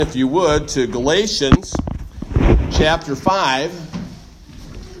If you would, to Galatians chapter 5.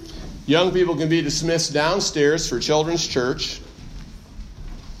 Young people can be dismissed downstairs for children's church.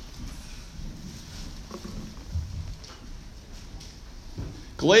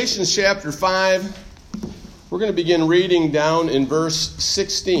 Galatians chapter 5, we're going to begin reading down in verse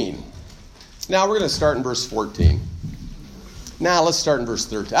 16. Now we're going to start in verse 14. Now let's start in verse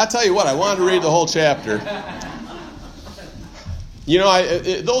 13. I'll tell you what, I wanted to read the whole chapter. You know,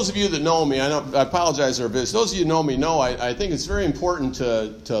 those of you that know me, I apologize for this. Those of you who know me know I think it's very important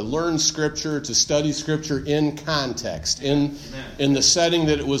to learn Scripture, to study Scripture in context, in the setting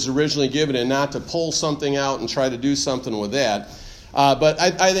that it was originally given, and not to pull something out and try to do something with that. But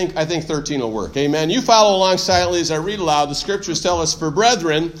I think 13 will work. Amen. You follow along silently as I read aloud. The Scriptures tell us, "For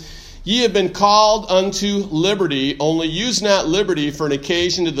brethren, ye have been called unto liberty, only use not liberty for an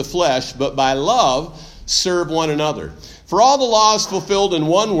occasion to the flesh, but by love serve one another. For all the law is fulfilled in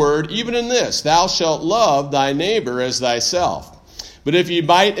one word, even in this, thou shalt love thy neighbor as thyself. But if ye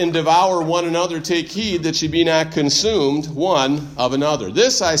bite and devour one another, take heed that ye be not consumed one of another.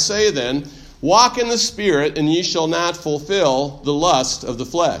 This I say then, walk in the Spirit, and ye shall not fulfill the lust of the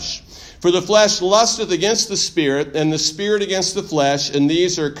flesh. For the flesh lusteth against the Spirit, and the Spirit against the flesh, and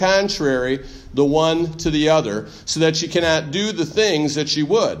these are contrary the one to the other, so that ye cannot do the things that ye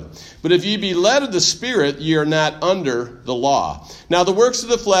would. But if ye be led of the Spirit, ye are not under the law. Now the works of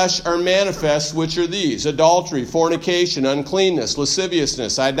the flesh are manifest, which are these: adultery, fornication, uncleanness,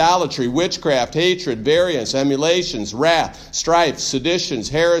 lasciviousness, idolatry, witchcraft, hatred, variance, emulations, wrath, strife, seditions,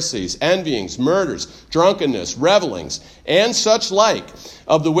 heresies, envyings, murders, drunkenness, revellings, and such like,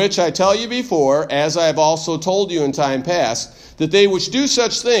 of the which I tell you before, as I have also told you in time past, that they which do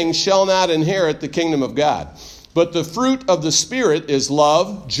such things shall not inherit the kingdom of God. But the fruit of the Spirit is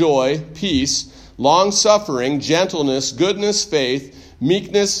love, joy, peace, long-suffering, gentleness, goodness, faith,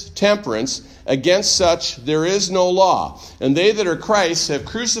 meekness, temperance. Against such there is no law. And they that are Christ's have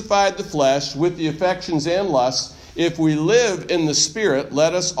crucified the flesh with the affections and lusts. If we live in the Spirit,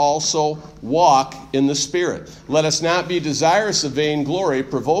 let us also walk in the Spirit. Let us not be desirous of vainglory,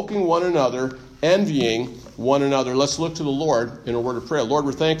 provoking one another, envying one another." Let's look to the Lord in a word of prayer. Lord,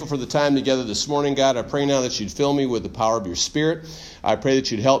 we're thankful for the time together this morning. God, I pray now that you'd fill me with the power of your Spirit. I pray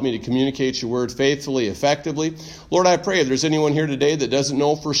that you'd help me to communicate your word faithfully, effectively. Lord, I pray if there's anyone here today that doesn't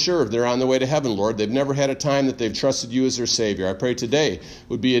know for sure if they're on their way to heaven, Lord, they've never had a time that they've trusted you as their Savior. I pray today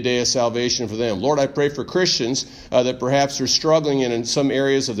would be a day of salvation for them. Lord, I pray for Christians that perhaps are struggling in some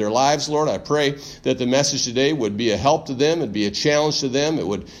areas of their lives. Lord, I pray that the message today would be a help to them, it'd be a challenge to them,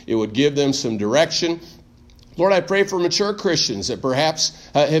 it would give them some direction. Lord, I pray for mature Christians that perhaps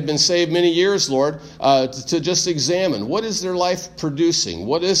have been saved many years, Lord, to just examine what is their life producing?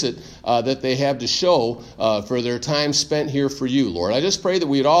 What is it that they have to show for their time spent here for you, Lord? I just pray that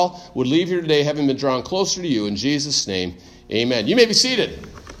we all would leave here today having been drawn closer to you. In Jesus' name, amen. You may be seated.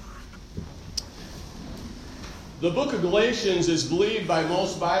 The book of Galatians is believed by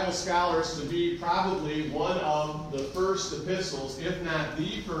most Bible scholars to be probably one of the first epistles, if not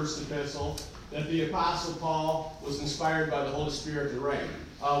the first epistle, that the Apostle Paul was inspired by the Holy Spirit to write.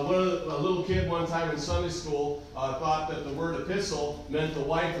 A little kid one time in Sunday school thought that the word epistle meant the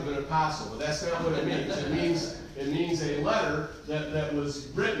wife of an apostle, but that's not what it means. It means a letter that was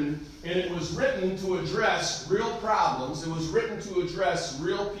written, and it was written to address real problems. It was written to address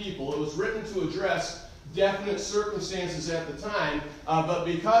real people. It was written to address definite circumstances at the time, but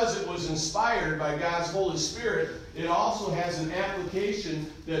because it was inspired by God's Holy Spirit, it also has an application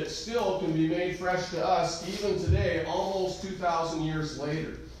that still can be made fresh to us even today, almost 2,000 years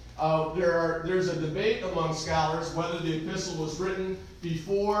later. There's a debate among scholars whether the epistle was written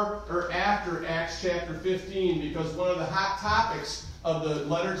before or after Acts chapter 15, because one of the hot topics of the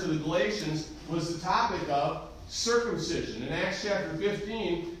letter to the Galatians was the topic of circumcision. In Acts chapter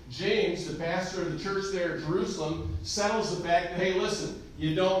 15, James, the pastor of the church there at Jerusalem, settles the fact that, hey, listen,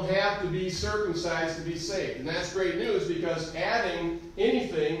 you don't have to be circumcised to be saved. And that's great news, because adding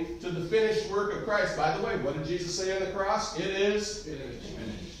anything to the finished work of Christ, by the way, what did Jesus say on the cross? It is finished.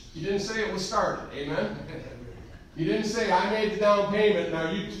 He didn't say it was started. Amen? He didn't say, I made the down payment,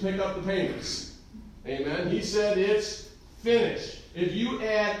 now you pick up the payments. Amen? He said it's finished. If you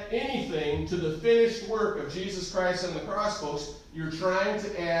add anything to the finished work of Jesus Christ on the cross, folks, you're trying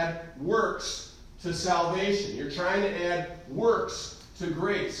to add works to salvation. You're trying to add works to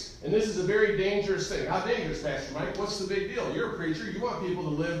grace. And this is a very dangerous thing. How dangerous, Pastor Mike? What's the big deal? You're a preacher. You want people to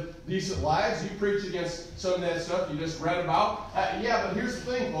live decent lives. You preach against some of that stuff you just read about. Yeah, but here's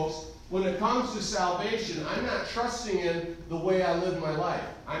the thing, folks. When it comes to salvation, I'm not trusting in the way I live my life.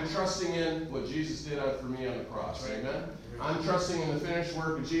 I'm trusting in what Jesus did for me on the cross. Right? Amen? I'm trusting in the finished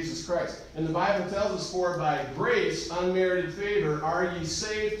work of Jesus Christ. And the Bible tells us, for by grace, unmerited favor, are ye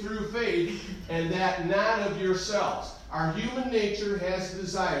saved through faith, and that not of yourselves. Our human nature has the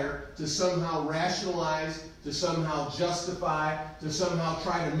desire to somehow rationalize, to somehow justify, to somehow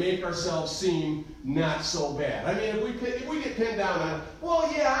try to make ourselves seem not so bad. I mean, if we get pinned down on,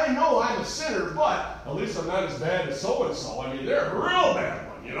 well, yeah, I know I'm a sinner, but at least I'm not as bad as so-and-so. I mean, they're a real bad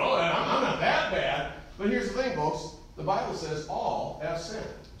one, you know, and I'm not that bad. But here's the thing, folks. The Bible says all have sinned.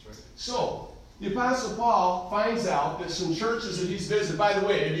 That's right. So, the Apostle Paul finds out that some churches that he's visited, by the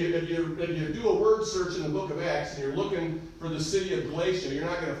way, if you do a word search in the book of Acts and you're looking for the city of Galatia, you're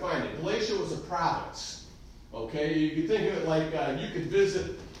not going to find it. Galatia was a province. Okay? You could think of it like you could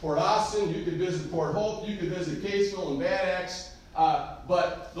visit Port Austin, you could visit Port Hope, you could visit Caseville and Bad Axe,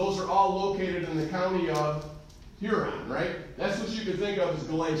 but those are all located in the county of Huron, right? That's what you could think of as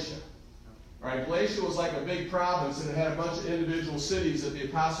Galatia. Right? Galatia was like a big province, and it had a bunch of individual cities that the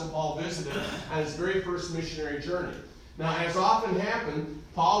Apostle Paul visited on his very first missionary journey. Now, as often happened,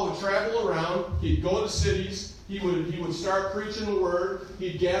 Paul would travel around, he'd go to cities, he would start preaching the word,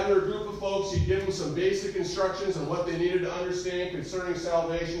 he'd gather a group of folks, he'd give them some basic instructions on what they needed to understand concerning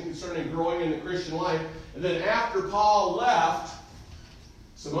salvation, concerning growing in the Christian life. And then after Paul left,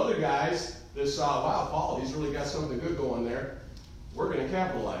 some other guys that saw, wow, Paul, he's really got something good going there. We're going to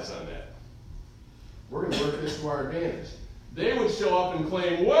capitalize on that. We're going to work this to our advantage. They would show up and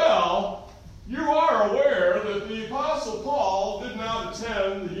claim, well, you are aware that the Apostle Paul did not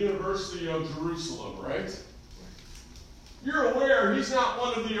attend the University of Jerusalem, right? You're aware he's not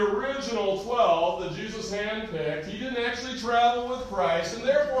one of the original 12 that Jesus handpicked. He didn't actually travel with Christ, and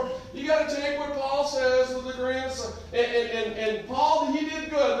therefore you got to take what Paul says with a grain of salt. And Paul, he did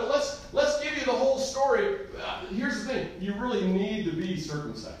good, but let's give you the whole story. Here's the thing: you really need to be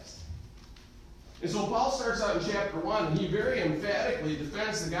circumcised. And so Paul starts out in chapter 1, and he very emphatically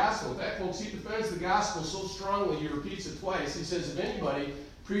defends the gospel. In fact, folks, he defends the gospel so strongly, he repeats it twice. He says, if anybody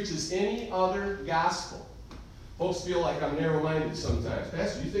preaches any other gospel, folks feel like I'm narrow-minded sometimes.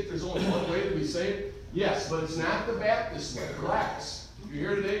 Pastor, do you think there's only one way to be saved? Yes, but it's not the Baptist way. Relax. If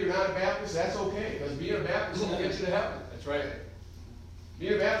you're here today, you're not a Baptist, that's okay, because being a Baptist won't get you to heaven. That's right.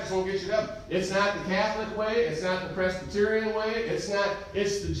 Being a Baptist won't get you to heaven. It's not the Catholic way. It's not the Presbyterian way. It's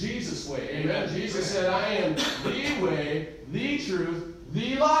the Jesus way. Amen? Jesus said, I am the way, the truth,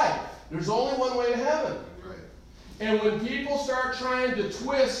 the life. There's only one way to heaven. Right. And when people start trying to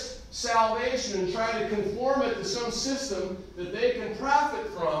twist salvation and try to conform it to some system that they can profit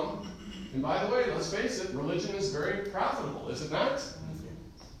from, and by the way, let's face it, religion is very profitable, is it not?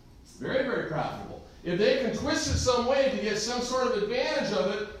 It's very, very profitable. If they can twist it some way to get some sort of advantage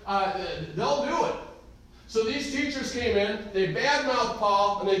of it, they'll do it. So these teachers came in, they badmouthed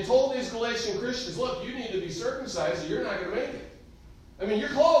Paul, and they told these Galatian Christians, look, you need to be circumcised or you're not going to make it. I mean, you're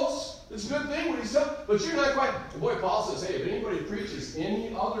close. It's a good thing what he's done, but you're not quite. And boy, Paul says, hey, if anybody preaches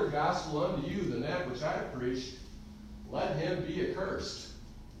any other gospel unto you than that which I have preached, let him be accursed.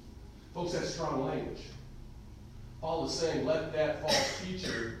 Folks, that's strong language. Paul is saying, let that false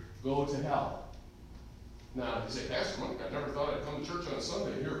teacher go to hell. Now, you say, Pastor Monk, I never thought I'd come to church on a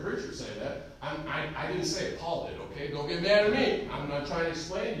Sunday and hear a preacher say that. I didn't say it. Paul did, okay? Don't get mad at me. I'm not trying to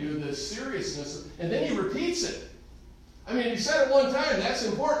explain to you the seriousness. And then he repeats it. I mean, he said it one time. That's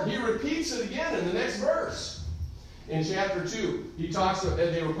important. He repeats it again in the next verse. In chapter 2, he talks about,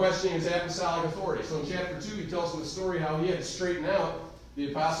 and they were questioning his apostolic authority. So in chapter 2, he tells them the story how he had to straighten out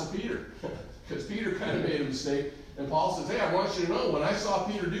the Apostle Peter. Because Peter kind of made a mistake. And Paul says, hey, I want you to know, when I saw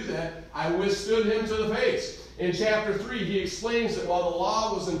Peter do that, I withstood him to the face. In chapter 3, he explains that while the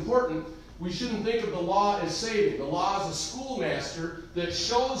law was important, we shouldn't think of the law as saving. The law is a schoolmaster that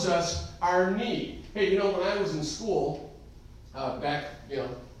shows us our need. Hey, when I was in school, back,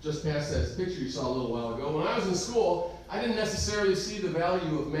 just past that picture you saw a little while ago, when I was in school, I didn't necessarily see the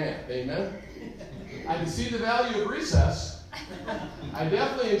value of math. Amen? I could see the value of recess. I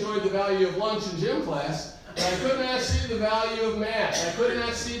definitely enjoyed the value of lunch and gym class. But I could not see the value of math. I could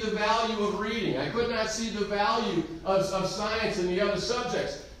not see the value of reading. I could not see the value of science and the other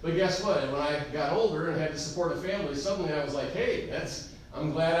subjects. But guess what? When I got older and had to support a family, suddenly I was like, hey,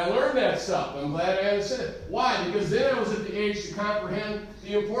 I'm glad I learned that stuff. I'm glad I understood it. Why? Because then I was at the age to comprehend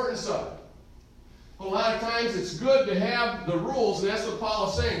the importance of it. But a lot of times it's good to have the rules, and that's what Paul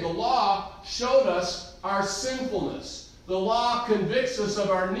is saying. The law showed us our sinfulness. The law convicts us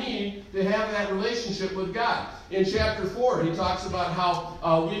of our need to have that relationship with God. In chapter 4, he talks about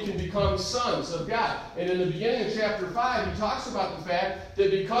how we can become sons of God. And in the beginning of chapter 5, he talks about the fact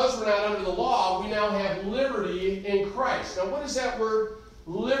that because we're not under the law, we now have liberty in Christ. Now, what does that word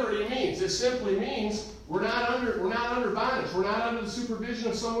liberty mean? It simply means We're not under bondage. We're not under the supervision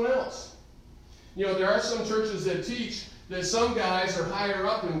of someone else. You know, there are some churches that teach that some guys are higher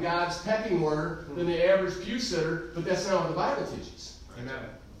up in God's pecking order than the average pew sitter, but that's not what the Bible teaches. Amen.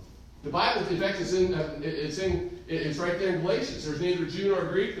 The Bible, in fact, it's right there in Galatians. There's neither Jew nor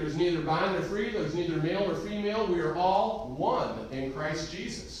Greek. There's neither bond nor free. There's neither male nor female. We are all one in Christ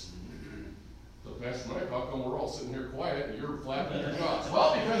Jesus. So, Pastor Mike, how come we're all sitting here quiet and you're flapping your jaws?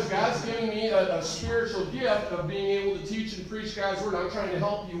 Well, because God's giving me a spiritual gift of being able to teach and preach God's Word. I'm trying to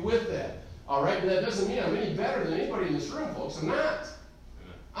help you with that. All right? But that doesn't mean I'm any better than anybody in this room, folks. I'm not.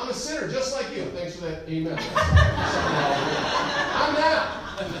 I'm a sinner just like you. Thanks for that. Amen. I'm not.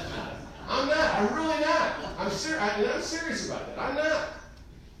 I'm not. I'm really not. I'm serious about that. I'm not.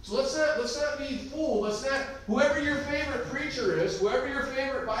 So let's not be fooled. Whoever your favorite preacher is, whoever your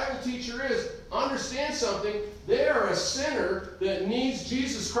favorite Bible teacher is, understand something. They are a sinner that needs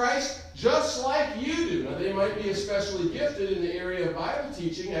Jesus Christ just like you do. Now, they might be especially gifted in the area of Bible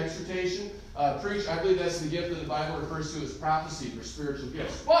teaching, exhortation, preach. I believe that's the gift that the Bible refers to as prophecy for spiritual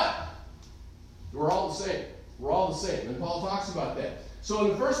gifts. But we're all the same. We're all the same. And Paul talks about that. So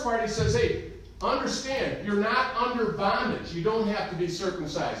in the first part, he says, hey, understand, you're not under bondage. You don't have to be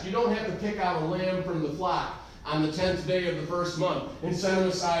circumcised. You don't have to pick out a lamb from the flock on the 10th day of the first month and set him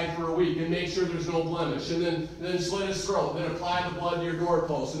aside for a week and make sure there's no blemish, and then slit his throat, then apply the blood to your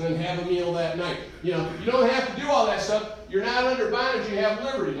doorpost, and then have a meal that night. You know, you don't have to do all that stuff. You're not under bondage. You have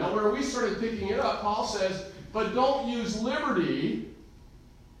liberty. Now, where we started picking it up, Paul says, but don't use liberty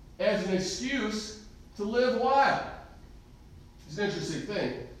as an excuse to live wild. It's an interesting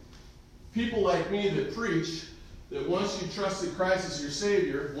thing. People like me that preach that once you've trusted Christ as your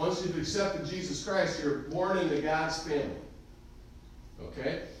Savior, once you've accepted Jesus Christ, you're born into God's family.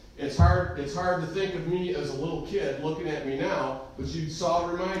 Okay? It's hard to think of me as a little kid looking at me now, but you saw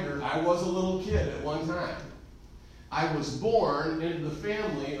a reminder, I was a little kid at one time. I was born into the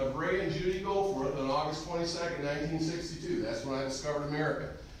family of Ray and Judy Goforth on August 22nd, 1962. That's when I discovered America.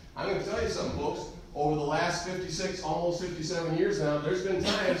 I'm going to tell you something, folks. Over the last 56, almost 57 years now, there's been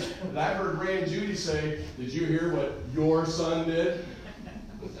times that I've heard Ray and Judy say, did you hear what your son did?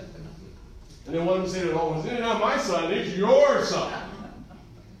 And then one of them said, oh, it's not my son, it's your son.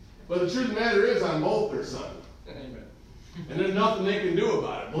 But the truth of the matter is, I'm both their son. And there's nothing they can do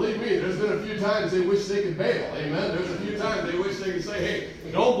about it. Believe me, there's been a few times they wish they could bail. Amen? There's a few times they wish they could say, hey,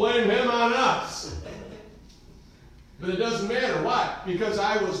 don't blame him on us. But it doesn't matter. Why? Because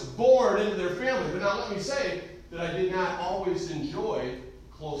I was born into their family. But now let me say that I did not always enjoy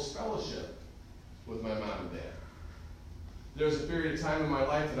close fellowship with my mom and dad. There was a period of time in my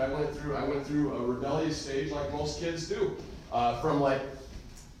life that I went through a rebellious stage like most kids do. From like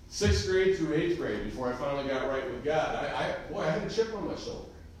 6th grade to 8th grade before I finally got right with God. I had a chip on my shoulder.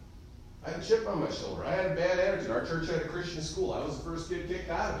 I had a bad attitude. Our church had a Christian school. I was the first kid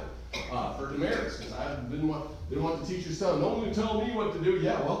kicked out of it. For demerits, because I didn't want the teachers telling, no one can tell me what to do.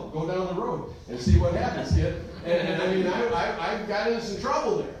 Yeah, well, go down the road and see what happens, kid. And I mean, I got into some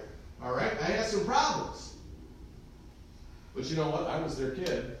trouble there. All right, I had some problems. But you know what? I was their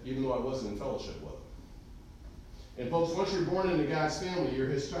kid, even though I wasn't in fellowship with them. And folks, once you're born into God's family, you're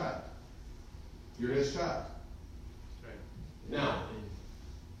His child. You're His child. Now,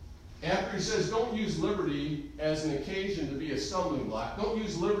 after he says, don't use liberty as an occasion to be a stumbling block. Don't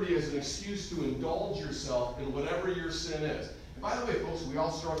use liberty as an excuse to indulge yourself in whatever your sin is. And by the way, folks, we all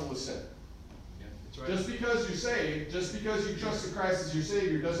struggle with sin. Yeah, that's right. Just because you're saved, just because you trusted Christ as your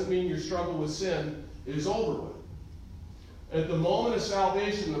Savior, doesn't mean your struggle with sin is over with. At the moment of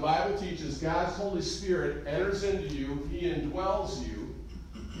salvation, the Bible teaches God's Holy Spirit enters into you, He indwells you,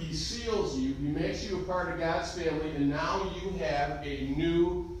 He seals you, He makes you a part of God's family, and now you have a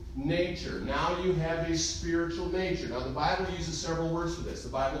new nature. Now you have a spiritual nature. Now the Bible uses several words for this. The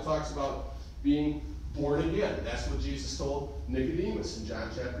Bible talks about being born again. That's what Jesus told Nicodemus in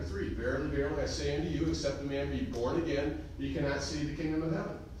John chapter 3. Verily, verily, I say unto you, except a man be born again, he cannot see the kingdom of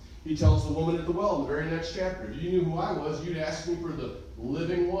heaven. He tells the woman at the well in the very next chapter, if you knew who I was, you'd ask me for the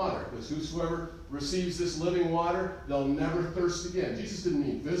living water. Because whosoever receives this living water, they'll never thirst again. Jesus didn't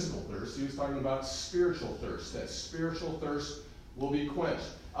mean physical thirst. He was talking about spiritual thirst. That spiritual thirst will be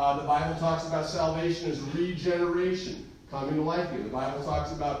quenched. The Bible talks about salvation as regeneration, coming to life again. The Bible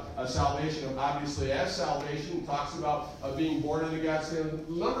talks about salvation, obviously as salvation. It talks about being born into God's family.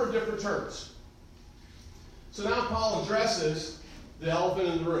 A number of different terms. So now Paul addresses the elephant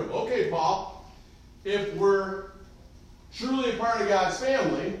in the room. Okay, Paul, if we're truly a part of God's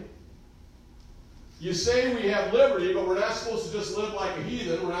family, You say we have liberty, but we're not supposed to just live like a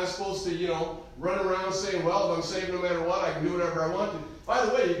heathen. We're not supposed to, run around saying, well, if I'm saved no matter what, I can do whatever I want to. By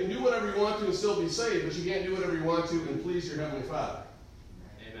the way, you can do whatever you want to and still be saved, but you can't do whatever you want to and please your Heavenly Father.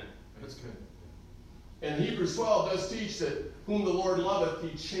 Amen. That's good. And Hebrews 12 does teach that whom the Lord loveth, he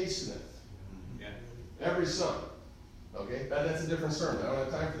chasteneth. Yeah. Every son. Okay? That's a different sermon. I don't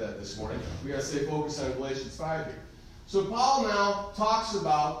have time for that this morning. We've got to stay focused on Galatians 5 here. So Paul now talks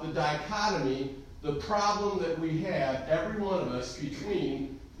about the dichotomy, the problem that we have, every one of us,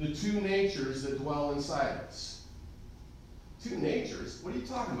 between the two natures that dwell inside us. Two natures? What are you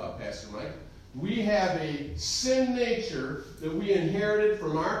talking about, Pastor Mike? We have a sin nature that we inherited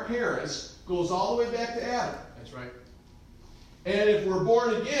from our parents, goes all the way back to Adam. That's right. And if we're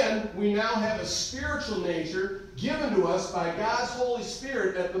born again, we now have a spiritual nature given to us by God's Holy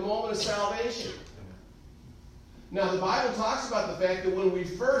Spirit at the moment of salvation. Now, the Bible talks about the fact that when we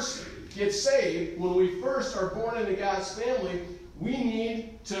first get saved, when we first are born into God's family, we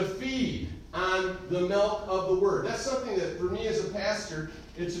need to feed on the milk of the Word. That's something that, for me as a pastor,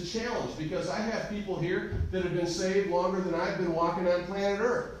 it's a challenge because I have people here that have been saved longer than I've been walking on planet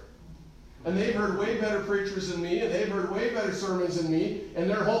Earth. And they've heard way better preachers than me, and they've heard way better sermons than me, and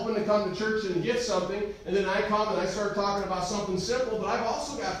they're hoping to come to church and get something, and then I come and I start talking about something simple, but I've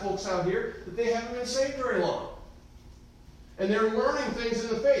also got folks out here that they haven't been saved very long. And they're learning things in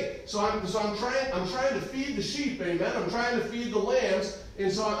the faith. So I'm trying to feed the sheep, amen. I'm trying to feed the lambs.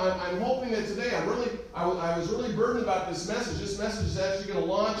 And so I'm hoping that today I was really burdened about this message. This message is actually going to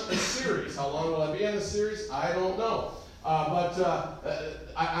launch a series. How long will I be on the series? I don't know. I'm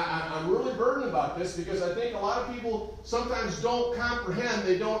really burdened about this because I think a lot of people sometimes don't comprehend.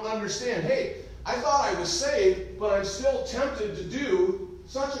 They don't understand. Hey, I thought I was saved, but I'm still tempted to do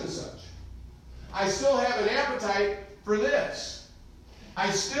such and such. I still have an appetite for this. I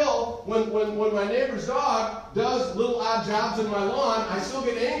still, when my neighbor's dog does little odd jobs in my lawn, I still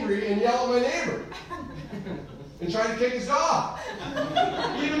get angry and yell at my neighbor and try to kick his dog.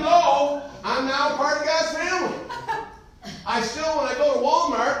 Even though I'm now part of God's family. I still, when I go to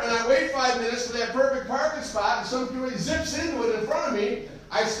Walmart and I wait 5 minutes for that perfect parking spot and somebody zips into it in front of me,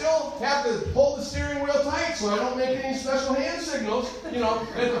 I still have to hold the steering wheel tight so I don't make any special hand signals, at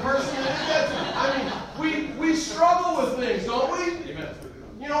the person that did that. I mean, we struggle with things, don't we? Amen.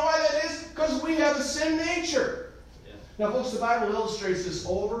 You know why that is? Because we have a sin nature. Yeah. Now, folks, the Bible illustrates this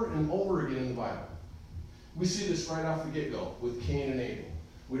over and over again in the Bible. We see this right off the get-go with Cain and Abel.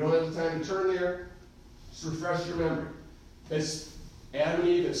 We don't have the time to turn there. Just refresh your memory. It's Adam and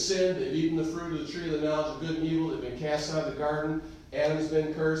Eve have sinned. They've eaten the fruit of the tree of the knowledge of good and evil. They've been cast out of the garden. Adam's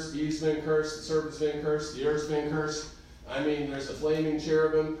been cursed. Eve's been cursed. The serpent's been cursed. The earth's been cursed. I mean, there's a flaming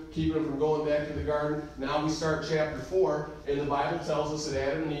cherubim keeping them from going back to the garden. Now we start chapter 4, and the Bible tells us that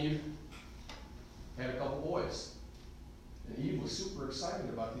Adam and Eve had a couple boys. And Eve was super excited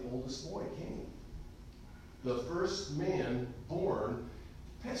about the oldest boy, Cain. The first man born.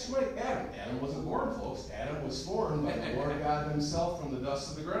 Pastor Mike, Adam. Adam wasn't born, folks. Adam was formed by the Lord God himself from the dust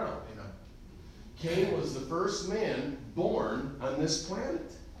of the ground. Amen. Cain was the first man born on this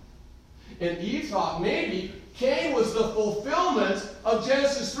planet. And Eve thought maybe Cain was the fulfillment of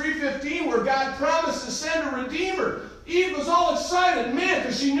Genesis 3:15 where God promised to send a Redeemer. Eve was all excited, man,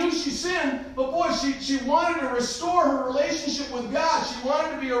 because she knew she sinned, but boy, she wanted to restore her relationship with God. She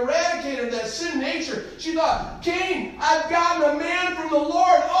wanted to be eradicated of that sin nature. She thought, Cain, I've gotten a man from the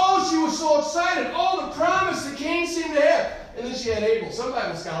Lord. Oh, she was so excited. Oh, the promise that Cain seemed to have. And then she had Abel. Some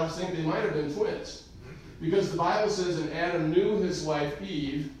Bible scholars think they might have been twins. Because the Bible says, and Adam knew his wife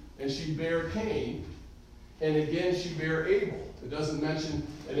Eve, and she bare Cain, and again she bare Abel. It doesn't mention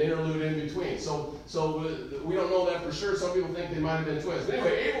an interlude in between. So we don't know that for sure. Some people think they might have been twins. But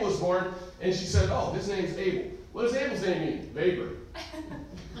anyway, Abel was born, and she said, oh, his name's Abel. What does Abel's name mean? Vapor.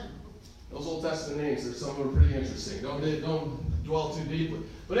 Those Old Testament names, some of them are pretty interesting. Don't dwell too deeply.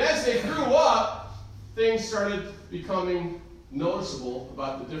 But as they grew up, things started becoming noticeable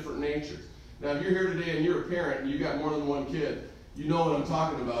about the different natures. Now, if you're here today and you're a parent and you've got more than one kid, you know what I'm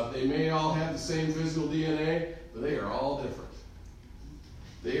talking about. They may all have the same physical DNA, but they are all different.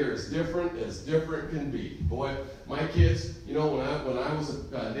 They are as different can be. Boy, my kids, when I was a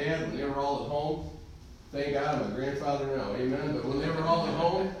dad, when they were all at home, thank God I'm a grandfather now, amen, but when they were all at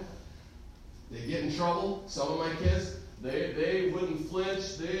home, they get in trouble. Some of my kids, they wouldn't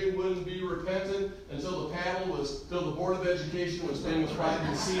flinch, they wouldn't be repentant until the Board of Education was being provided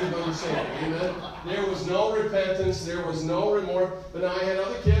the seed of understanding, amen. There was no repentance, there was no remorse, but now I had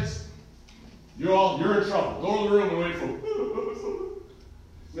other kids, you're in trouble, go to the room and wait for them.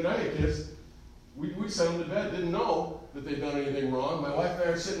 I had kids, we sent them to bed, didn't know that they've done anything wrong. My wife and I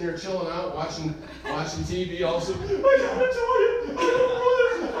are sitting there chilling out, watching TV. All of a sudden, I gotta tell you, I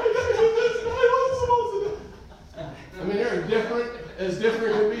gotta do this. I wasn't supposed to do. I mean, they're different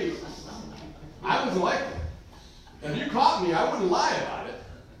can be. I wasn't like that. If you caught me, I wouldn't lie about it.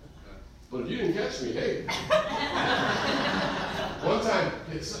 But if you didn't catch me, hey. One time,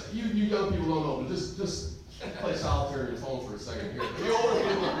 you young people don't know, but just play solitaire on your phone for a second here. You older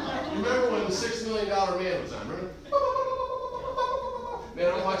people, you remember when the $6 Million Man was on, remember?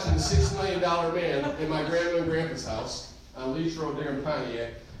 Man, I'm watching the $6 Million Man in my grandma and grandpa's house on Leach Road there in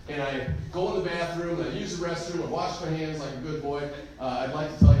Pontiac. And I go in the bathroom, and I use the restroom, I wash my hands like a good boy. I'd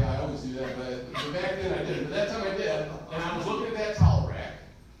like to tell you I always do that, but back then I didn't. But that time I did. And I was looking at that towel rack,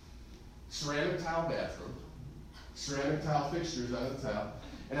 ceramic tile bathroom, ceramic tile fixtures on the tile.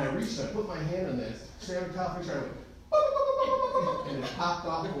 And I reached, I put my hand on that ceramic tile fixture, and I went, and it popped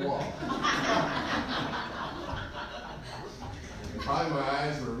off the wall. And probably my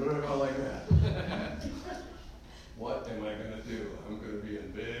eyes were running out like that. What am I going to do? I'm going to be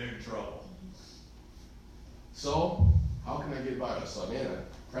in big trouble. So, how can I get by this? So, man,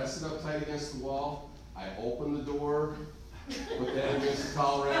 I press it up tight against the wall. I open the door, put that against the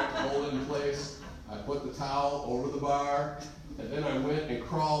towel rack, hold it in place. I put the towel over the bar, and then I went and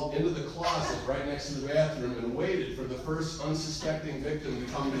crawled into the closet right next to the bathroom and waited for the first unsuspecting victim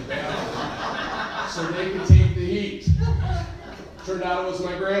to come to the bathroom so they could take the heat. Turned out it was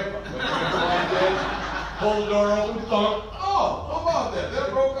my grandpa. My grandpa walked in. Pulled the door open, thunk. Oh, how about that?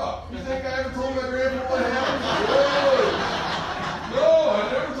 That broke up. You think I ever told my grandpa what happened? No,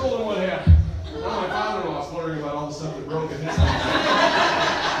 I never told him what happened. Now my father-in-law's wondering about all the stuff that broke in his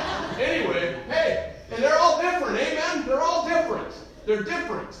house. Anyway, hey, and they're all different, amen? They're all different. They're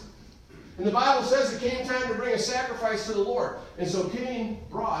different. And the Bible says it came time to bring a sacrifice to the Lord. And so Cain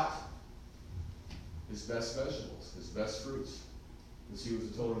brought his best vegetables, his best fruits, because he was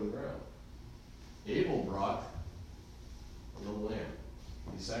the total of the ground. Abel brought a little lamb.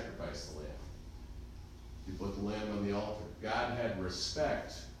 He sacrificed the lamb. He put the lamb on the altar. God had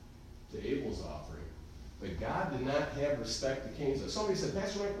respect to Abel's offering. But God did not have respect to Cain's. Somebody said,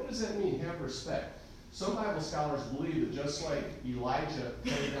 Pastor Mike, what does that mean, have respect? Some Bible scholars believe that just like Elijah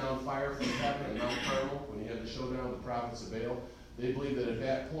came down fire from heaven at Mount Carmel when he had to show down the prophets of Baal, they believe that at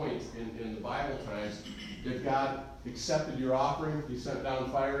that point in the Bible times, if God accepted your offering, he sent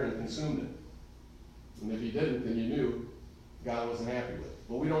down fire and consumed it. And if he didn't, then you knew God wasn't happy with it.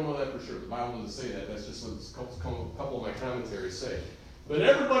 But we don't know that for sure. The Bible doesn't say that. That's just what a couple of my commentaries say. But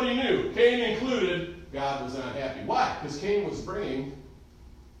everybody knew, Cain included, God was not happy. Why? Because Cain was bringing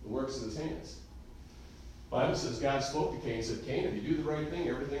the works of his hands. The Bible says God spoke to Cain and said, Cain, if you do the right thing,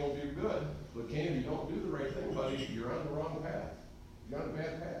 everything will be good. But Cain, if you don't do the right thing, buddy, you're on the wrong path. You're on a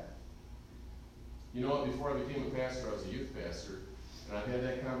bad path. You know what? Before I became a pastor, I was a youth pastor. And I've had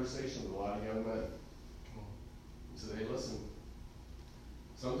that conversation with a lot of young men. I said, hey, listen,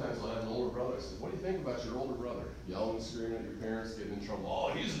 sometimes I'll have an older brother. I said, what do you think about your older brother? Yelling and screaming at your parents, getting in trouble.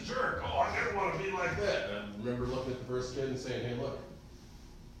 Oh, he's a jerk. Oh, I never want to be like that. And I remember looking at the first kid and saying, hey, look,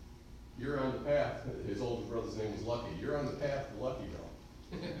 you're on the path. His older brother's name was Lucky. You're on the path to Luckyville.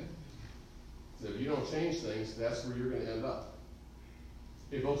 So if you don't change things, that's where you're going to end up.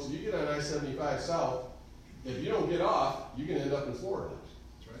 Hey, folks, if you get on I-75 South, if you don't get off, you can end up in Florida.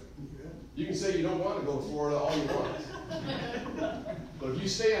 That's right. You can say you don't want to go to Florida all you want. But if you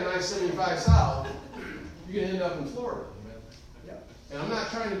stay on I-75 South, you're going to end up in Florida. Yeah. And I'm not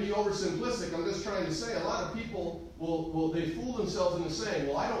trying to be oversimplistic. I'm just trying to say a lot of people they fool themselves into saying,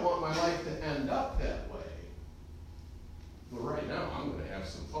 well, I don't want my life to end up that way. But right now, I'm going to have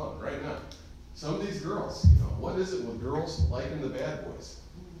some fun. Right now. Some of these girls, what is it with girls liking the bad boys?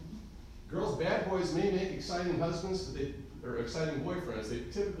 Girls, bad boys may make exciting husbands, or exciting boyfriends. They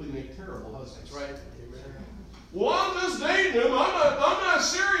typically make terrible husbands. That's right. Well, I'm just dating him. I'm not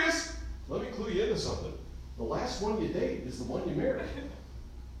serious. Let me clue you into something. The last one you date is the one you marry.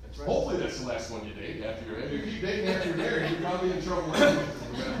 That's right. Hopefully that's the last one you date after you're married. If you keep dating after you're married, you're probably in trouble.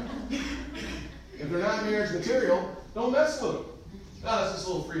 If they're not marriage material, don't mess with them. No, that's just a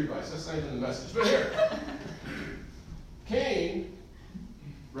little free advice. That's not even the message. But here, Cain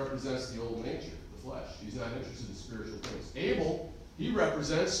represents the old nature, the flesh. He's not interested in spiritual things. Abel, he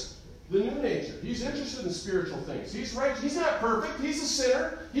represents the new nature. He's interested in spiritual things. He's right. He's not perfect. He's a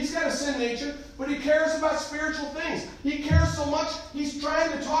sinner. He's got a sin nature, but he cares about spiritual things. He cares so much, he's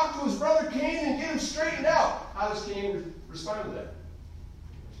trying to talk to his brother Cain and get him straightened out. How does Cain respond to that?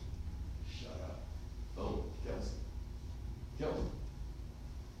 Shut up. Boom. Kills him. Kills him.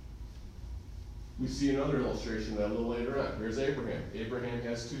 We see another illustration of that a little later on. Here's Abraham. Abraham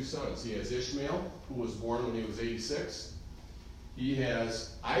has two sons. He has Ishmael, who was born when he was 86. He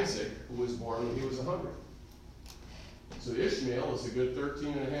has Isaac, who was born when he was 100. So Ishmael is a good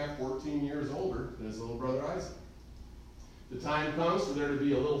 13 and a half, 14 years older than his little brother Isaac. The time comes for there to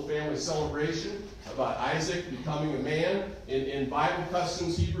be a little family celebration about Isaac becoming a man. In Bible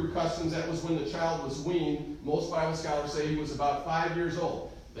customs, Hebrew customs, that was when the child was weaned. Most Bible scholars say he was about 5 years old.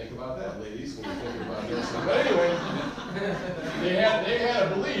 Think about that, ladies, when you think about this. But anyway, they had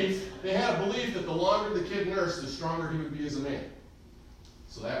a belief that the longer the kid nursed, the stronger he would be as a man.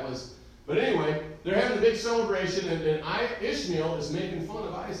 So that was, but anyway, they're having a big celebration, and Ishmael is making fun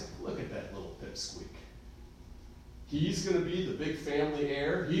of Isaac. Look at that little pipsqueak. He's going to be the big family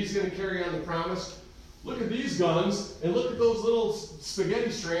heir. He's going to carry on the promise. Look at these guns, and look at those little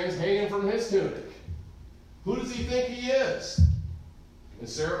spaghetti strands hanging from his tunic. Who does he think he is? And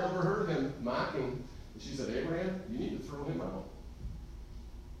Sarah overheard him mocking, and she said, Abraham, you need to throw him out.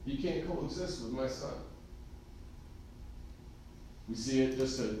 He can't coexist with my son. We see it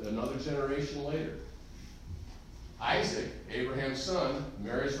just another generation later. Isaac, Abraham's son,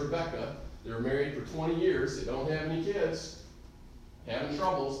 marries Rebekah. They're married for 20 years. They don't have any kids. Having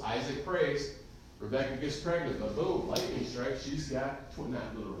troubles. Isaac prays. Rebekah gets pregnant, but boom, lightning strikes. She's got,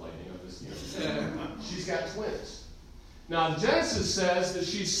 not literal lightning, I'm just, she's got twins. Now, Genesis says that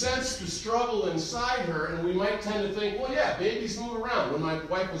she sensed the struggle inside her, and we might tend to think, well, yeah, babies move around. When my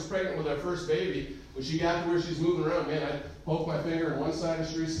wife was pregnant with our first baby, when she got to where she's moving around, man, I'd poke my finger in one side of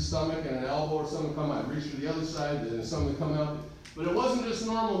Sharice's stomach and an elbow or something come out. I'd reach to the other side and something come out. But it wasn't just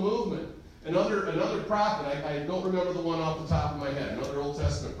normal movement. Another prophet, I don't remember the one off the top of my head, another Old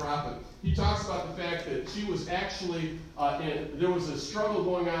Testament prophet, he talks about the fact that she was actually, there was a struggle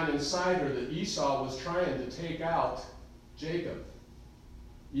going on inside her that Esau was trying to take out Jacob,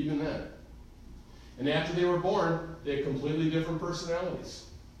 even then. And after they were born, they had completely different personalities.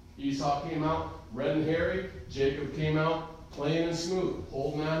 Esau came out red and hairy. Jacob came out plain and smooth,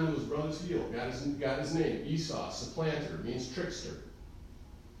 holding on to his brother's heel. Got his name. Esau, supplanter, means trickster.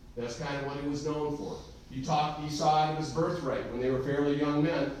 That's kind of what he was known for. He talked Esau out of his birthright when they were fairly young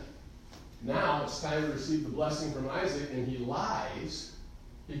men. Now it's time to receive the blessing from Isaac, and he lies.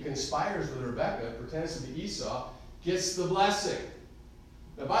 He conspires with Rebekah, pretends to be Esau, gets the blessing.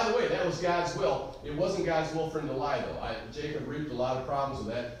 Now, by the way, that was God's will. It wasn't God's will for him to lie, though. Jacob reaped a lot of problems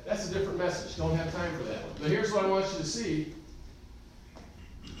with that. That's a different message. Don't have time for that one. But here's what I want you to see.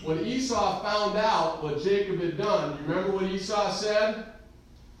 When Esau found out what Jacob had done, you remember what Esau said?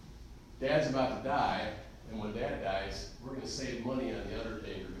 Dad's about to die, and when Dad dies, we're going to save money on the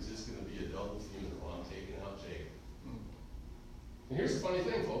undertaker because it's going to be a double funeral while I'm taking out Jacob. And here's the funny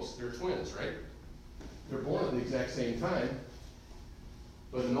thing, folks. They're twins, right? They're born at the exact same time,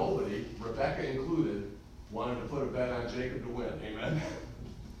 but nobody, Rebekah included, wanted to put a bet on Jacob to win. Amen?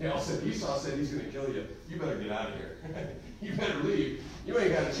 Esau said he's going to kill you. You better get out of here. You better leave. You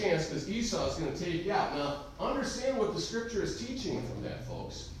ain't got a chance because Esau's going to take you out. Now, understand what the Scripture is teaching from that,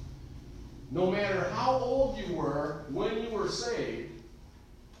 folks. No matter how old you were when you were saved,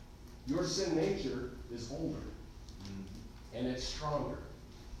 your sin nature is older. And it's stronger.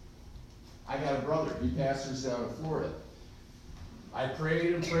 I got a brother. He pastors down in Florida. I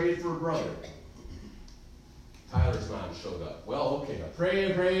prayed and prayed for a brother. Tyler's mom showed up. Well, okay, I pray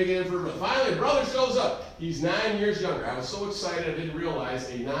and pray again for a brother. Finally, a brother shows up. He's 9 years younger. I was so excited I didn't realize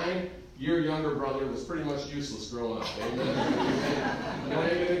a 9-year younger brother was pretty much useless growing up. Amen. You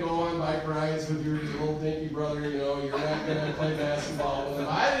ain't going to go on bike rides with your little dinky brother. You're not going to play basketball with him.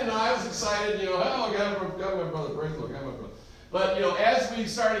 I didn't know. I was excited. I got my brother. Praise the Lord. Got my brother. But, as we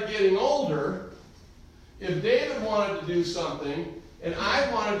started getting older, if David wanted to do something and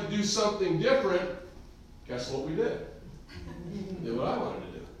I wanted to do something different, guess what we did? Did what I wanted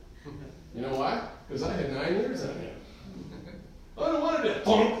to do. You know why? Because I had 9 years on him. I don't want to do it.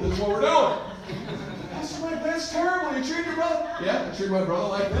 This is what we're doing. That's terrible. You treat your brother. Yeah, I treat my brother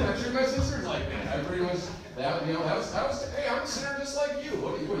like that. I treat my sisters like that. I pretty much, hey, I'm a sinner just like you.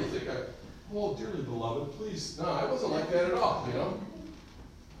 What do you think? Oh, dearly beloved, please. No, I wasn't like that at all,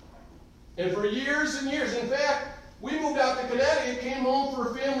 And for years and years, in fact, we moved out to Connecticut, came home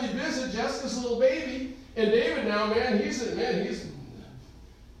for a family visit, Jessica's little baby, and David now,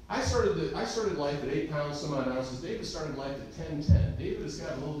 I started life at 8 pounds, some odd ounces. David started life at 10. David has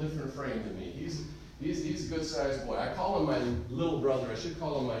got a little different frame than me. He's a good-sized boy. I call him my little brother. I should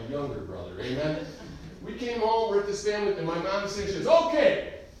call him my younger brother. Amen? We came home, we're at this family, and my mom said, she says, okay.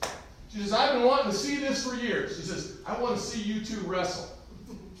 She says, I've been wanting to see this for years. She says, I want to see you two wrestle.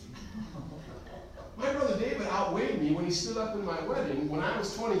 My brother David outweighed me when he stood up in my wedding when I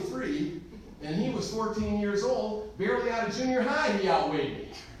was 23, and he was 14 years old, barely out of junior high, he outweighed me.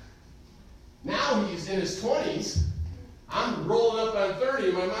 Now he's in his 20s. I'm rolling up on 30,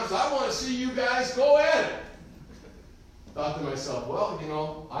 and my mom says, I want to see you guys go at it. Thought to myself,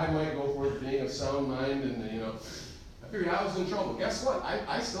 well, I might go for it being of sound mind, and, I figured I was in trouble. Guess what?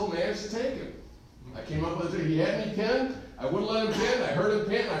 I still managed to take him. I came up with it. He had me pinned. I wouldn't let him pin. I heard him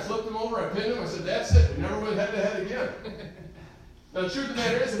pin. I flipped him over. I pinned him. I said, that's it. We never went head-to-head again. Now, the truth of the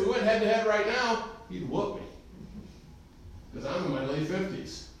matter is, if we went head-to-head right now, he'd whoop me. Because I'm in my late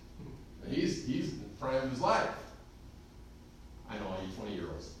 50s. And he's in the prime of his life. I know all you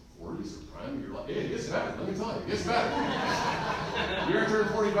 20-year-olds. 40s are prime of your life. Hey, it gets better. Let me tell you. It gets better. You're turned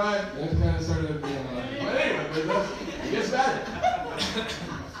 45, and it kind of started being but anyway, it gets better.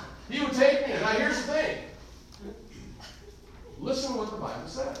 He would take me, and now here's the thing. Listen to what the Bible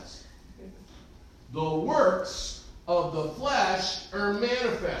says. The works of the flesh are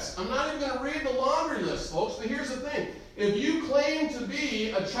manifest. I'm not even going to read the laundry list, folks, but here's the thing. If you claim to be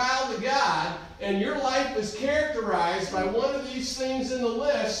a child of God and your life is characterized by one of these things in the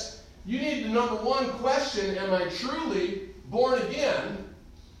list, you need to, number one, question, am I truly born again?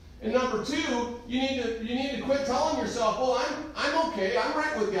 And number two, you need to quit telling yourself, well, I'm okay, I'm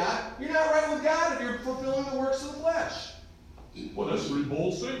right with God. You're not right with God if you're fulfilling the works of the flesh. Well, that's a pretty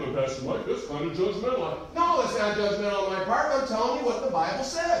bold statement, Pastor Mike. That's kind of judgmental. No, that's not judgmental on my part. I'm telling you what the Bible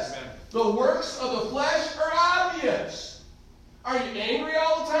says. Amen. The works of the flesh are obvious. Are you angry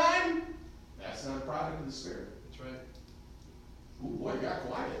all the time? That's not a product of the Spirit. That's right. Ooh, boy, you got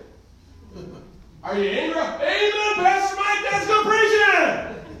quiet. Are you angry? Amen, Pastor Mike. That's good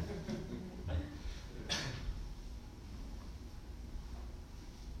preaching.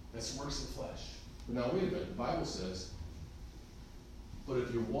 That's the works of the flesh. But now, wait a minute. The Bible says, but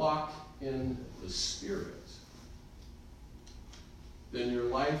if you walk in the Spirit, then your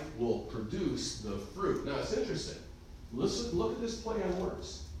life will produce the fruit. Now, it's interesting. Listen, look at this play on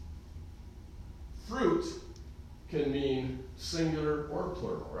words. Fruit can mean singular or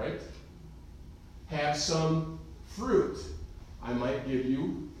plural, right? Have some fruit. I might give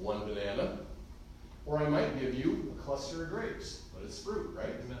you one banana, or I might give you a cluster of grapes. But it's fruit,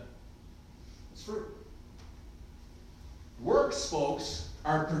 right? Amen. It's fruit. Works, folks,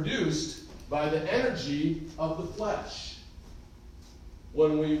 are produced by the energy of the flesh.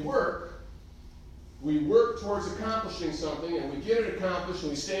 When we work towards accomplishing something, and we get it accomplished, and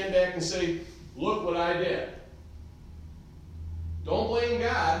we stand back and say, look what I did. Don't blame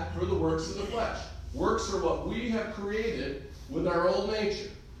God for the works of the flesh. Works are what we have created with our old nature.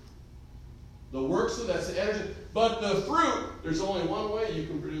 The works of that's the energy. But the fruit, there's only one way you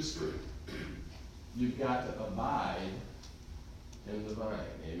can produce fruit. You've got to abide in the vine.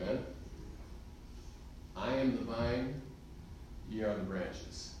 Amen? I am the vine, ye are the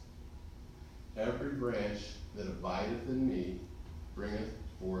branches. Every branch that abideth in me bringeth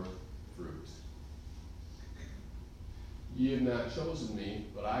forth fruit. Ye have not chosen me,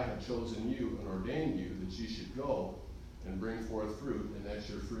 but I have chosen you and ordained you that ye should go and bring forth fruit, and that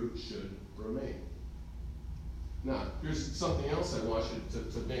your fruit should remain. Now, here's something else I want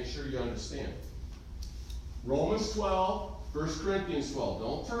you to make sure you understand. Romans 12, 1 Corinthians 12.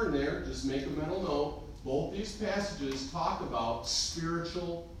 Don't turn there. Just make a mental note. Both these passages talk about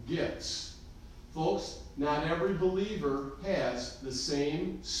spiritual gifts. Folks, not every believer has the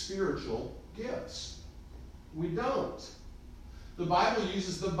same spiritual gifts. We don't. The Bible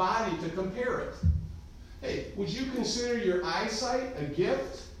uses the body to compare it. Hey, would you consider your eyesight a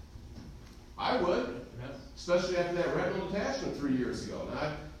gift? I would. Especially after that retinal detachment 3 years ago.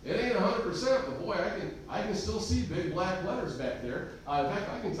 Now, it ain't 100%, but boy, I can still see big black letters back there. In fact,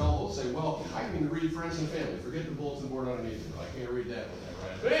 I can tell those say, well, I can read Friends and Family. Forget the bulletin board underneath it. I can't read that with that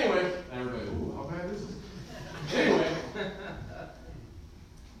right. But anyway, everybody, ooh, how bad is this? Anyway,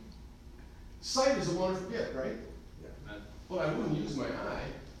 sight is a wonderful gift, right? Yeah. Well, I wouldn't use my eye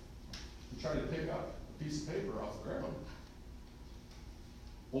to try to pick up a piece of paper off the ground.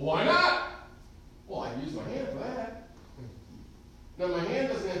 Well, why not? Well, I can use my hand for that. Now, my hand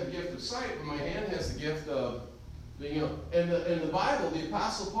doesn't have the gift of sight, but my hand has the gift of being, in the Bible, the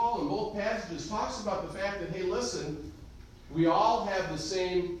Apostle Paul in both passages talks about the fact that, hey, listen, we all have the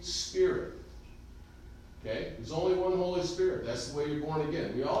same Spirit. Okay? There's only one Holy Spirit. That's the way you're born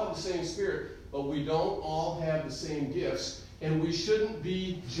again. We all have the same Spirit, but we don't all have the same gifts. And we shouldn't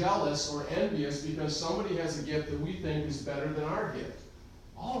be jealous or envious because somebody has a gift that we think is better than our gift.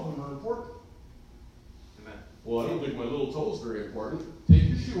 All of them are important. Well, I don't think my little toe is very important. Take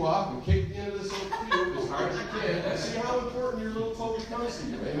your shoe off and kick the end of this little field as hard as you can and see how important your little toe becomes to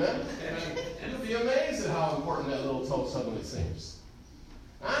you. Amen? You'll be amazed at how important that little toe suddenly seems.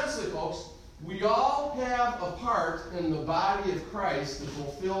 Honestly, folks, We all have a part in the body of Christ to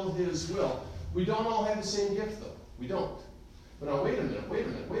fulfill His will. We don't all have the same gift, though. We don't. But now, wait a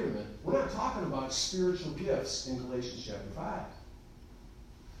minute. We're not talking about spiritual gifts in Galatians chapter 5.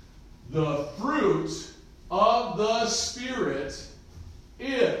 The fruit of the Spirit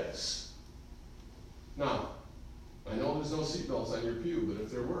is. Now, I know there's no seatbelts on your pew, but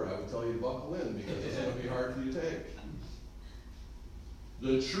if there were, I would tell you to buckle in because it's going to be hard for you to take.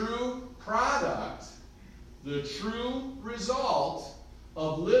 The true product, the true result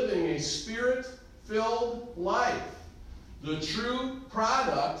of living a Spirit-filled life, the true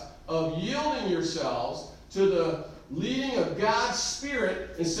product of yielding yourselves to the leading of God's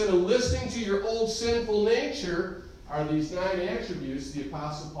Spirit instead of listening to your old sinful nature are these 9 attributes the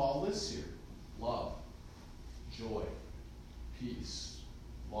Apostle Paul lists here. Love, joy, peace,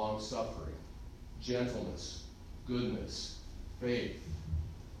 long-suffering, gentleness, goodness, faith,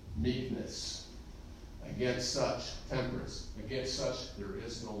 meekness. Against such, temperance. Against such, there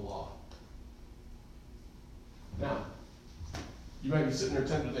is no law. Now, you might be sitting there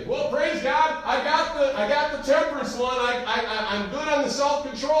tempted to think, well, praise God, I got the temperance one. I'm good on the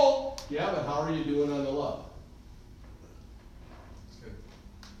self-control. Yeah, but how are you doing on the love? That's good.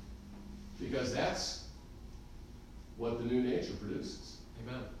 Because that's what the new nature produces.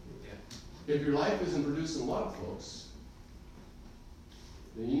 Amen. Yeah. If your life isn't producing love, folks,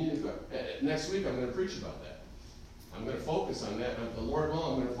 then you need to go. Next week, I'm going to preach about that. I'm going to focus on that. The Lord will,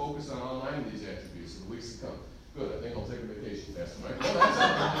 I'm going to focus on all 9 of these attributes in the weeks to come. Good, I think I'll take a vacation, Pastor Mike. Well,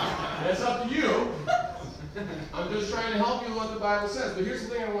 that's up to you. I'm just trying to help you with what the Bible says. But here's the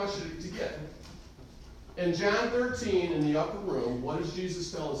thing I want you to get. In John 13, in the upper room, what does Jesus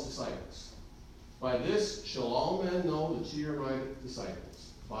tell His disciples? By this shall all men know that ye are my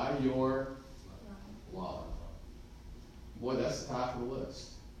disciples, by your love. Boy, that's the top of the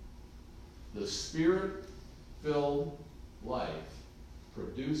list. The Spirit-filled life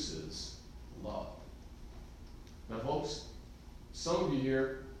produces love. Now, folks, some of you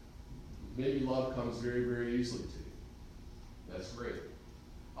here, maybe love comes very, very easily to you. That's great.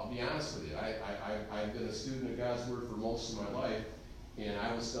 I'll be honest with you. I've been a student of God's Word for most of my life, and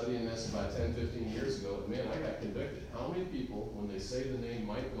I was studying this about 10, 15 years ago. And man, I got convicted. How many people, when they say the name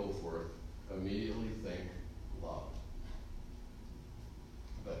Mike Goforth, immediately think love?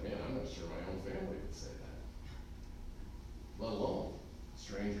 But man, I'm not sure my own family would say that. Let alone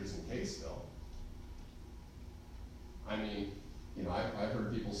strangers in Caseville. I mean, you know, I've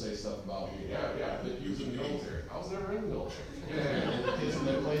heard people say stuff about me. Yeah, he was in the military. I was never in the military. And the kids when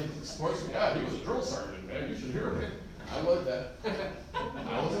they played sports, yeah, he was a drill sergeant, man. You should hear him. I wasn't that.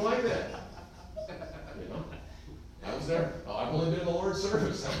 I wasn't like that. You know, I was there. I've only been in the Lord's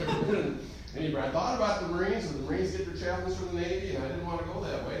service. I've never been in anywhere. I thought about the Marines, and the Marines get their chaplains from the Navy, and I didn't want to go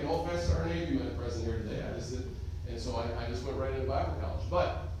that way. No offense to our Navy men present here today. I just did, and so I just went right into Bible college.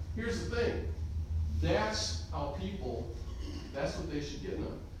 But here's the thing. That's how people, that's what they should get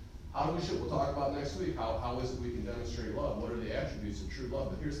now. How do we should, we'll talk about next week, how is it we can demonstrate love? What are the attributes of true love?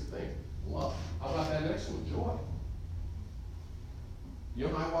 But here's the thing, love. How about that next one, joy? You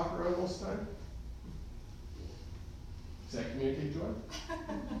know how I walk around most of the time? Does that communicate joy?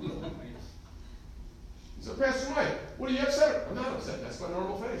 So, Pastor Mike, what are you upset? I'm not upset. That's my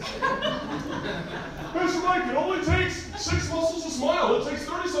normal face. Pastor Mike, it only takes 6 muscles to smile. It takes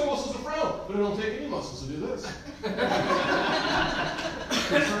 30-some muscles to frown. But it don't take any muscles to do this.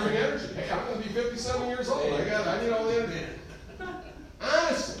 Conserving energy. Hey, I'm going to be 57 years old. I need all the energy.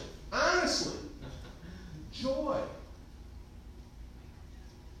 Honestly, joy.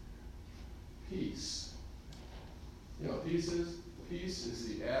 Peace. You know what peace is? Peace is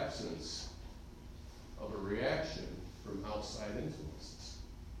the absence of a reaction from outside influences.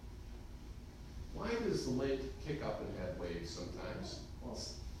 Why does the lake kick up and have waves sometimes? Well,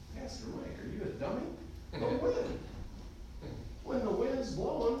 Pastor Mike, are you a dummy? The wind. When the wind's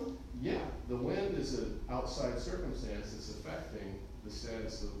blowing, yeah, the wind is an outside circumstance that's affecting the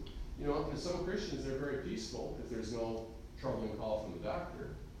status of, you know, for some Christians, they're very peaceful if there's no troubling call from the doctor,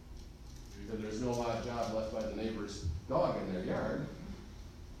 if there's no odd job left by the neighbor's dog in their yard,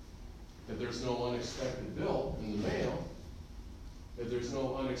 if there's no unexpected bill in the mail, if there's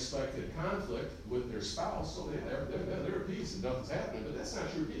no unexpected conflict with their spouse, so yeah, they're at peace and nothing's happening, but that's not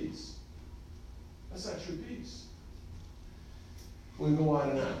true peace. That's not true peace. We can go on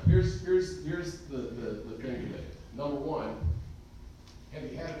and on. Here's the thing today. Number one, have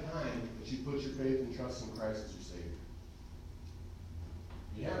you had a time that you put your faith and trust in Christ as your Savior?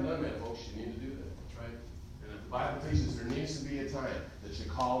 If you haven't done that, folks, you need to do that. That's right. And the Bible teaches there needs to be a time that you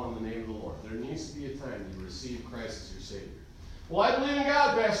call on the name of the Lord. There needs to be a time you receive Christ as your Savior. Well, I believe in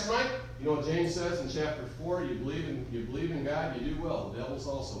God, Pastor Mike. You know what James says in chapter 4? You believe in God, you do well. The devils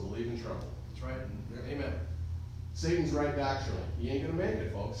also believe and tremble. That's right. Amen. Satan's right doctrinally. He ain't going to make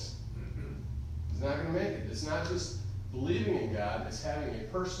it, folks. He's not going to make it. It's not just believing in God, it's having a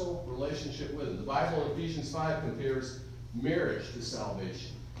personal relationship with Him. The Bible in Ephesians 5 compares marriage to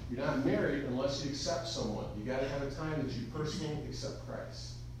salvation. You're not married unless you accept someone. You've got to have a time that you personally accept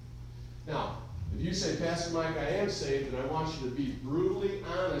Christ. Now, if you say, Pastor Mike, I am saved, and I want you to be brutally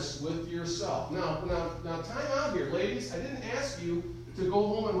honest with yourself. Now, time out here, ladies. I didn't ask you to go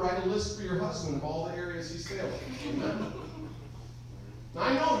home and write a list for your husband of all the areas he's failing.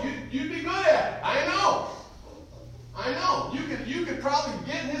 I know you'd be good at it. I know. You could probably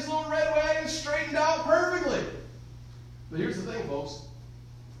get his little red wagon straightened out perfectly. But here's the thing, folks.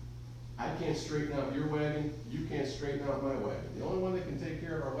 I can't straighten out your wagon. You can't straighten out my wagon. The only one that can take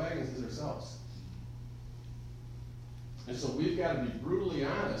care of our wagons is ourselves. And so we've got to be brutally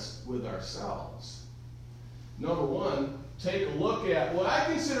honest with ourselves. Number one, take a look at, well, I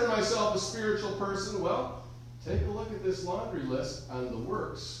consider myself a spiritual person. Well, take a look at this laundry list on the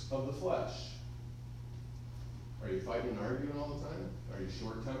works of the flesh. Are you fighting and arguing all the time? Are you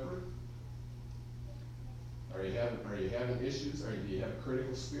short-tempered? Are you having issues? Do you have a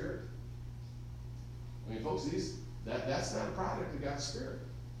critical spirit? I mean, folks, that's not a product of God's Spirit.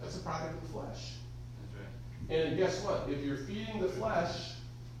 That's a product of the flesh. That's right. And guess what? If you're feeding the flesh,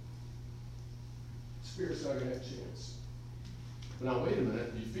 Spirit's not going to have a chance. But now, wait a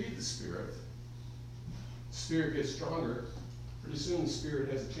minute. You feed the Spirit gets stronger. Pretty soon, the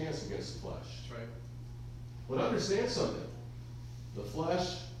Spirit has a chance against the flesh. That's right. But understand something. The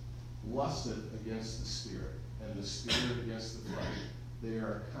flesh lusteth against the Spirit, and the Spirit against the flesh. They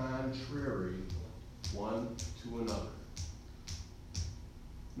are contrary one to another.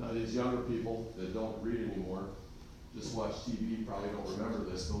 Now, these younger people that don't read anymore, just watch TV, probably don't remember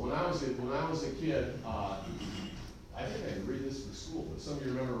this. But when I was a kid, I think I could read this for school. But some of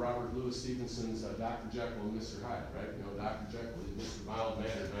you remember Robert Louis Stevenson's Dr. Jekyll and Mr. Hyde, right? You know, Dr. Jekyll is Mr.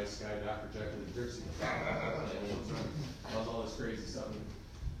 Mild-mannered, nice guy. Dr. Jekyll is Dixie. All this crazy stuff.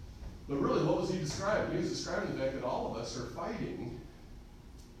 But really, what was he describing? He was describing the fact that all of us are fighting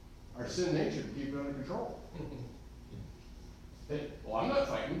our sin nature to keep it under control. Hey, well, I'm not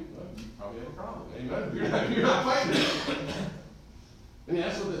fighting. Well, you probably have a problem. Amen. You're not fighting. I mean,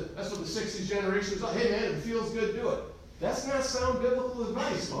 that's what the 60s generation was like. Hey, man, if it feels good, do it. That's not sound biblical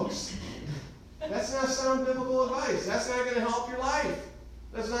advice, folks. That's not sound biblical advice. That's not going to help your life.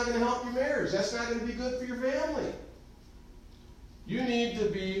 That's not going to help your marriage. That's not going to be good for your family. You need to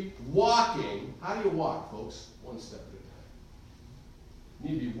be walking. How do you walk, folks? One step at a time. You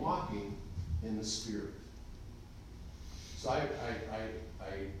need to be walking in the Spirit. So I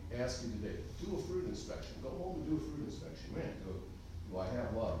ask you today, do a fruit inspection. Go home and do a fruit inspection. Man, do I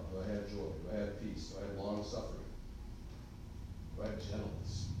have love? Do I have joy? Do I have peace? Do I have long suffering? Do I have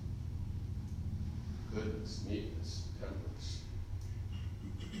gentleness? Goodness, meekness, temperance.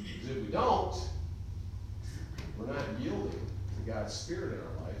 Because if we don't, we're not yielding to God's Spirit in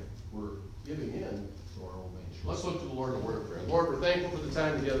our life. We're giving in to our own nature. Let's look to the Lord in a word of prayer. Lord, we're thankful for the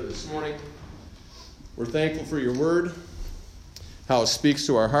time together this morning. We're thankful for your word, how it speaks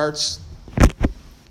to our hearts.